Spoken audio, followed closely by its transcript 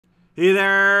Hey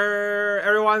there,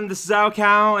 everyone. This is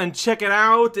raocow, and check it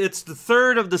out. It's the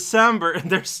 3rd of December, and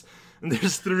there's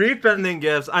 3 pending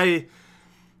gifts.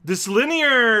 This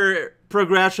linear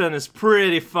progression is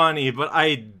pretty funny, but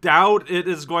I doubt it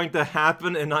is going to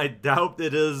happen, and I doubt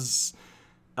it is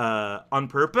on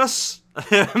purpose.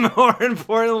 More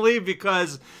importantly,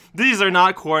 because these are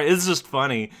not core. It's just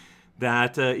funny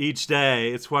that each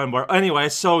day it's one more. Anyway,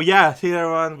 so yeah, hey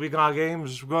everyone, we got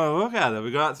games. We're gonna look at it. We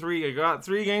got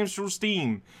three games through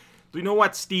Steam. Do you know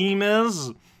what Steam is?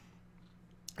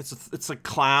 It's a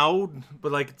cloud,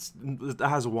 but like it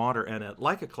has water in it,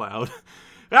 like a cloud.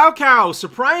 raocow,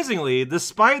 surprisingly,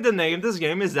 despite the name, this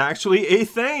game is actually a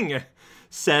thing.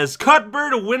 Says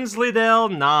Cuthbert Wensleydale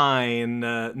 9.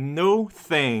 No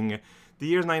Thing. The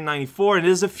year is 1994, and it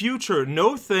is a future.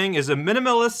 No Thing is a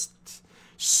minimalist,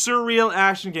 surreal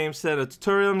action game set in a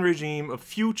tutorial regime of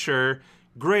future.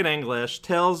 Great English.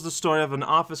 Tells the story of an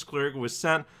office clerk who was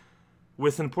sent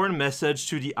with an important message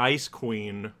to the Ice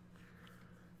Queen.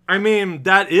 I mean,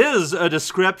 that is a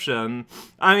description.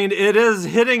 I mean, it is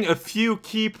hitting a few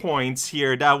key points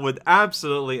here that would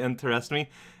absolutely interest me.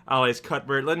 Alice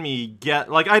Cuthbert, let me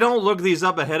get... Like, I don't look these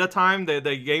up ahead of time, the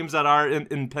games that are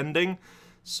impending.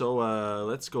 So,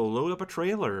 let's go load up a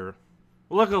trailer.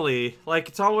 Luckily, like,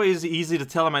 it's always easy to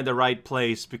tell I'm at the right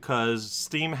place because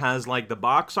Steam has, like, the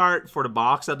box art for the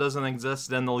box that doesn't exist,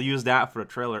 then they'll use that for the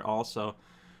trailer also.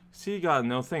 See, you got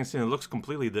No Thing. See, it looks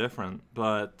completely different,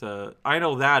 but I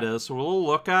know that is, so we'll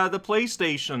look at the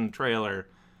PlayStation trailer.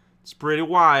 It's pretty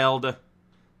wild.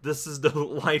 This is the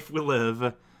life we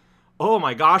live. Oh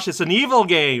my gosh, it's an evil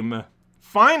game!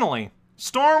 Finally!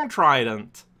 Storm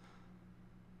Trident!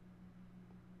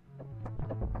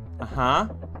 Uh-huh.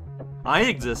 I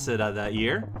existed at that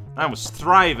year. I was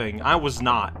thriving. I was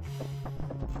not.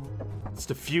 It's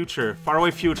the future.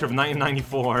 Faraway future of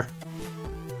 1994.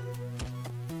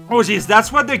 Oh jeez,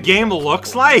 that's what the game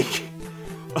looks like?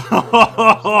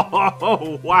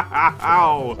 Oh,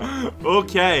 wow.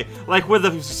 Okay. Like with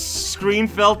the screen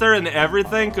filter and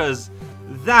everything, because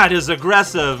that is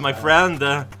aggressive, my friend.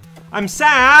 I'm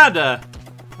sad.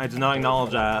 I do not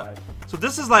acknowledge that. So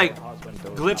this is like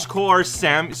glitch core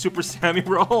Super Sammy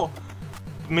roll.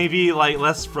 Maybe like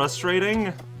less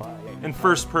frustrating in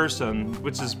first person,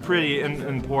 which is pretty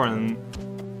important.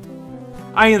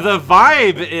 I mean, the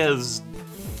vibe is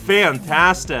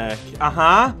fantastic.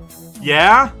 Uh-huh.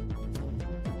 Yeah?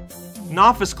 An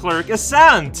office clerk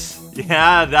Ascent.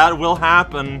 Yeah, that will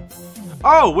happen.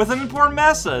 Oh, with an important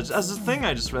message. That's the thing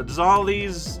I just read. There's all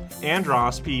these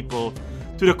Andros people.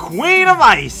 To the Queen of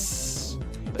Ice.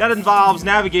 That involves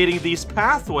navigating these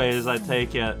pathways, I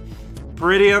take it.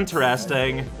 Pretty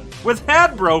interesting. With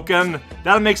head broken,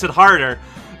 that makes it harder.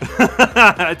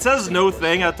 It says No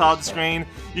Thing at the top of the screen.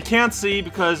 You can't see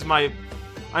because I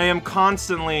am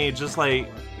constantly just like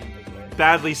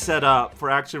badly set up for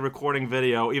actually recording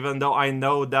video, even though I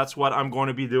know that's what I'm going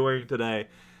to be doing today.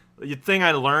 You'd think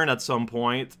I'd learn at some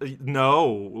point.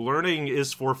 No, learning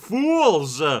is for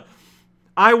fools.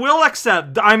 I will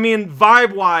accept. I mean,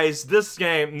 vibe-wise, this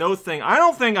game, No Thing. I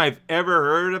don't think I've ever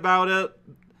heard about it.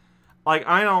 Like,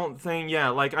 I don't think, yeah,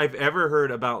 like I've ever heard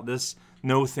about this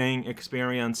No Thing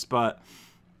experience, but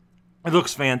it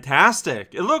looks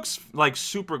fantastic. It looks like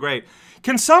super great.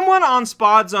 Can someone on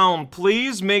Spot Zone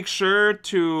please make sure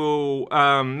to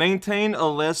maintain a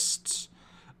list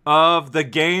of the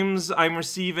games I'm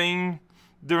receiving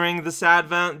during this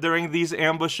advent, during these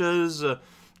ambushes?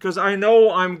 Because I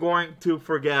know I'm going to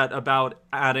forget about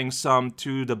adding some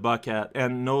to the bucket,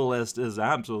 and no list is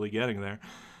absolutely getting there.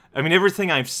 I mean, everything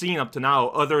I've seen up to now,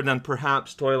 other than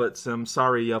perhaps Toilet Sim,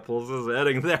 sorry, Yupples, is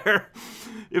heading there.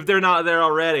 If they're not there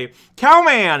already.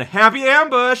 Cowman, happy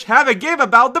ambush, have a game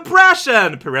about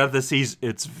depression! Parentheses,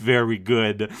 it's very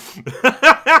good.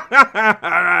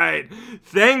 Alright.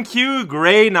 Thank you,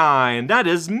 Grey 9. That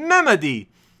is Memody.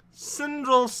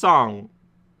 Syndral Song.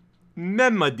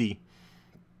 Memody.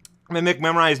 Mimic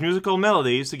memorize musical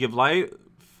melodies to give light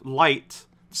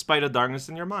despite the darkness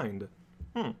in your mind.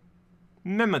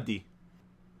 Memody.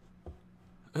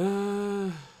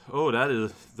 Oh,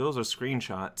 those are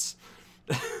screenshots.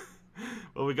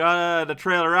 Well, we got the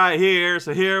trailer right here,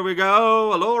 so here we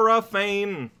go. Alora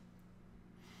Fane.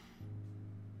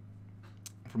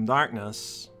 From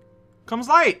darkness comes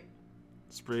light.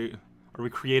 Are we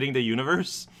creating the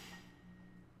universe?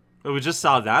 Well, we just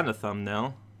saw that in the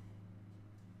thumbnail.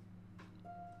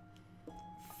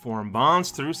 Form bonds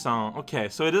through song. Okay,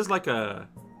 so it is like a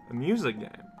music game.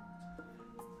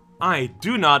 I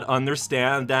do not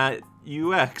understand that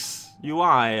UX,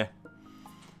 UI.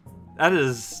 That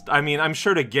is, I mean, I'm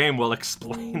sure the game will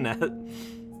explain that.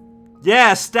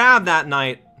 Yeah, stab that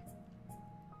knight.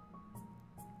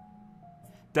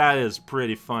 That is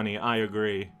pretty funny, I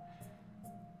agree.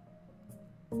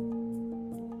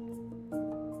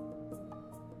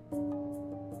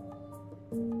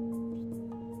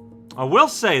 I will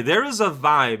say, there is a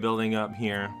vibe building up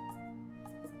here.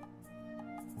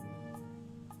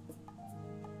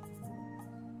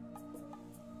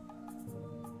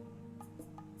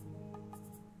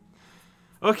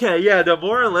 Okay, yeah, the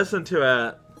more I listen to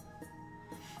it,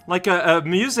 like a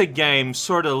music game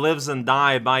sort of lives and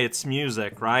dies by its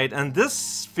music, right? And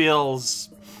this feels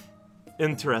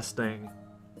interesting.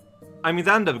 I mean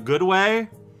that in a good way.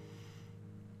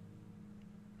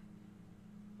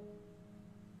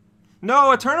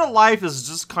 No, Eternal Life is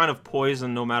just kind of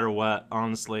poison no matter what,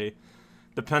 honestly.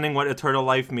 Depending what Eternal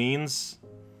Life means.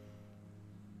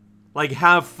 Like,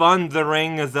 have fun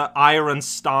during the Iron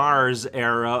Stars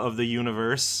era of the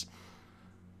universe.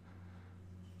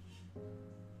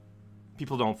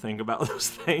 People don't think about those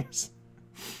things.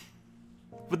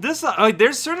 But this,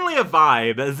 there's certainly a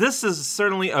vibe. This is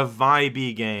certainly a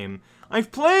vibey game.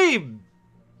 I've played...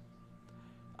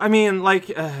 I mean, like,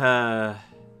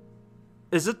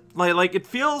 is it, like, it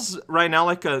feels right now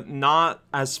like a not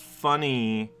as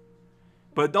funny,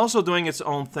 but also doing its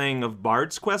own thing of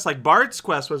Bard's Quest. Like, Bard's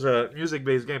Quest was a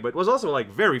music-based game, but it was also, like,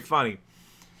 very funny.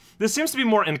 This seems to be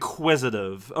more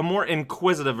inquisitive, a more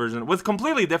inquisitive version, with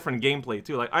completely different gameplay,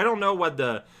 too. Like, I don't know what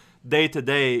the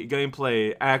day-to-day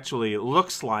gameplay actually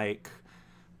looks like,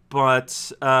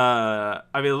 but, I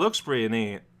mean, it looks pretty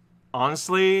neat.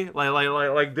 Honestly,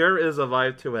 like there is a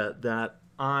vibe to it that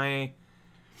I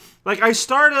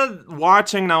started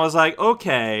watching and I was like,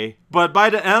 okay, but by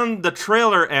the end, the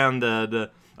trailer ended.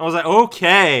 I was like,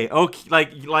 okay,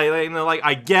 like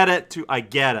I get it. I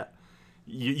get it.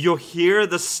 You'll hear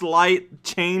the slight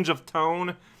change of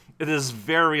tone. It is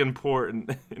very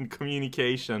important in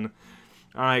communication.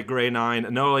 All right, Grey 9.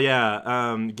 No,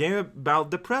 yeah, game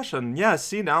about depression. Yeah,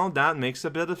 see, now that makes a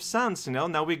bit of sense. You know,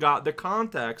 now we got the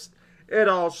context. It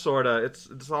all sort of,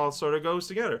 it's all sort of goes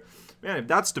together. Man, if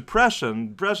that's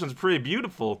depression, depression's pretty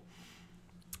beautiful.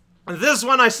 This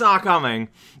one I saw coming,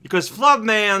 because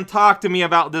Flubman talked to me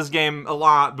about this game a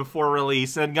lot before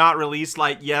release, and got released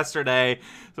like yesterday,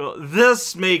 so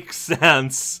this makes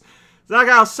sense.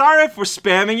 Zagao, sorry for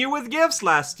spamming you with gifts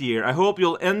last year. I hope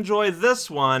you'll enjoy this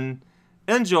one.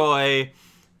 Enjoy.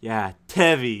 Yeah,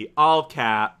 Tevi, all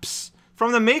caps.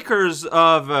 From the makers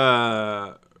of,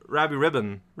 Rabbi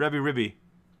Ribby,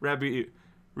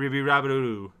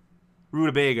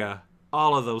 Rutabaga,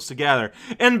 all of those together.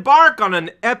 Embark on an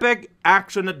epic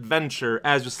action adventure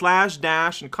as you slash,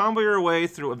 dash, and combo your way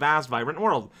through a vast, vibrant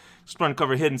world. Explore and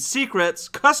uncover hidden secrets,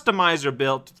 customize your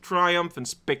build to triumph in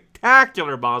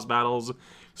spectacular boss battles,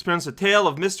 experience a tale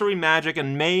of mystery, magic,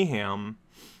 and mayhem.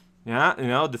 Yeah, you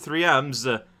know, the 3 M's,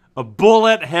 a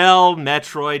bullet hell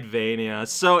Metroidvania.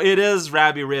 So it is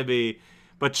Rabbi Ribby.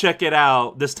 But check it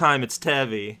out. This time it's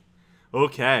Tevi.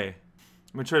 Okay.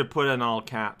 I'm gonna try to put it in all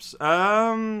caps.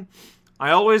 I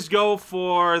always go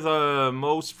for the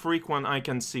most frequent I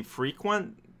can see.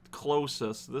 Frequent?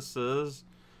 Closest. This is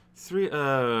 3,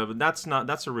 but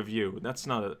that's a review. That's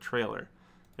not a trailer.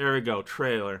 There we go,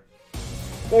 trailer.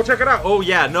 Oh, check it out. Oh,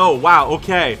 yeah, no, wow,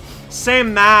 okay.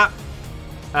 Same map.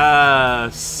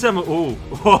 Ooh.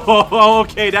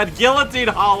 Okay, that guillotine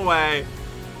hallway.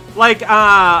 Like,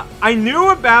 I knew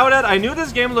about it, I knew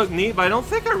this game looked neat, but I don't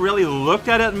think I really looked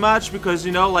at it much because,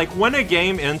 you know, like, when a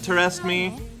game interests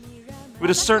me with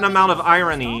a certain amount of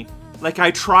irony, like,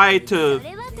 I try to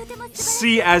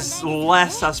see as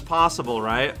less as possible,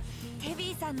 right?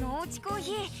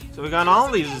 So we got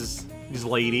all these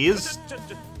ladies.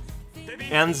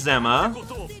 And Zema.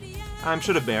 I'm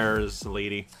sure the bear is a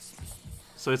lady.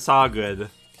 So it's all good.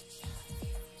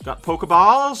 Got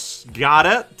Pokeballs. Got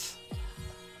it.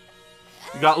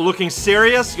 You got looking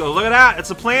serious. Go, look at that.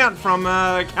 It's a plant from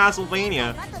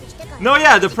Castlevania. No,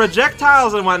 yeah, the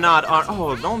projectiles and whatnot are...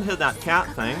 Oh, don't hit that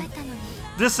cat thing.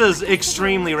 This is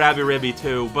extremely Rabbi Ribby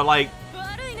too, but like...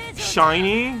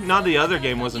 Shiny? Not the other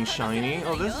game wasn't shiny.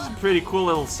 Oh, this is a pretty cool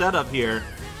little setup here.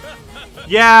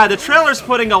 Yeah, the trailer's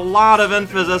putting a lot of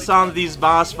emphasis on these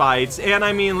boss fights. And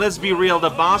I mean, let's be real, the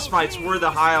boss fights were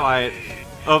the highlight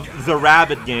of the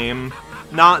Rabbit game.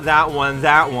 Not that one,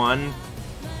 that one.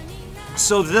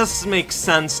 So this makes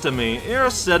sense to me. You're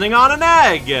sitting on an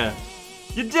egg!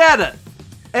 You did it!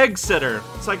 Egg sitter.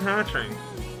 It's like hatching.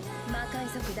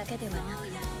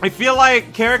 I feel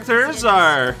like characters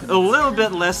are a little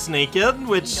bit less naked,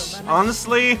 which,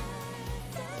 honestly,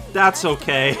 that's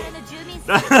okay.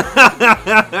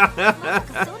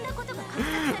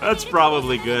 That's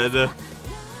probably good. Look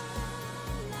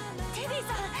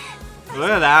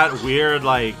at that weird,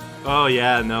 like, Oh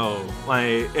yeah, no.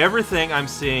 Like, everything I'm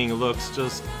seeing looks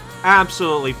just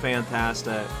absolutely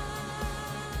fantastic.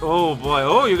 Oh boy,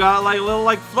 oh, you got like a little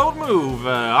like float move.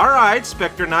 Alright,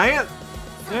 Spectre Knight.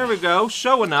 There we go,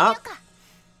 showing up.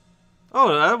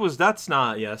 Oh, that's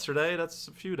not yesterday, that's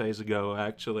a few days ago,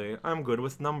 actually. I'm good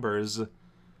with numbers.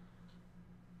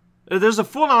 There's a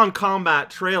full-on combat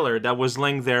trailer that was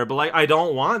linked there, but, like, I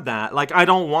don't want that. Like, I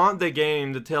don't want the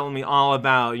game to tell me all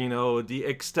about, you know, the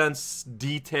extensive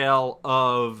detail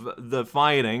of the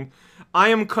fighting. I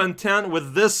am content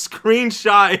with this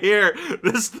screenshot here,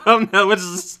 this thumbnail, which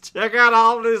is, check out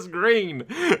all this green.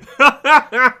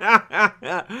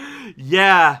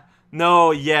 Yeah,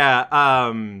 no,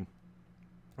 yeah,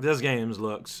 this game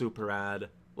looks super rad.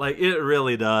 Like, it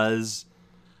really does.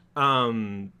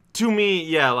 To me,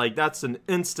 yeah, like, that's an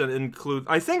instant include.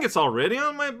 I think it's already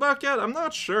on my bucket. I'm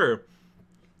not sure.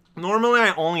 Normally,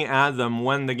 I only add them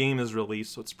when the game is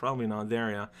released, so it's probably not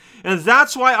there yet. And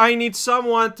that's why I need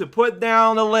someone to put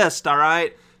down a list,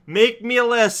 alright? Make me a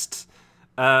list.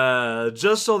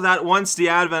 Just so that once the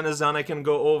advent is done, I can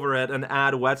go over it and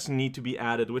add what's need to be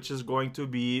added, which is going to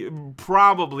be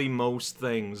probably most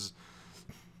things.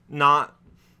 Not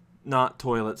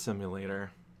Toilet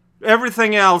Simulator.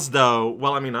 Everything else, though,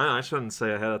 well, I mean, I shouldn't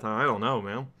say ahead of time. I don't know,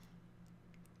 man.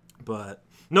 But,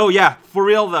 no, yeah, for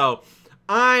real, though.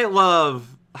 I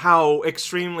love how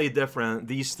extremely different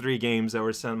these three games that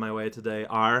were sent my way today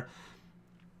are.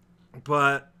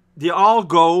 But they all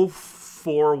go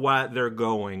for what they're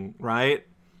going, right?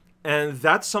 And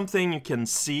that's something you can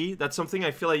see. That's something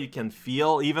I feel like you can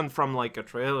feel, even from, like, a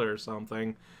trailer or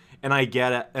something. And I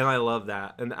get it, and I love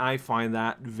that. And I find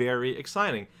that very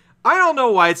exciting. I don't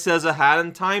know why it says a Hat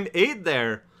in Time 8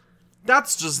 there.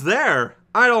 That's just there.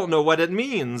 I don't know what it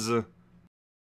means.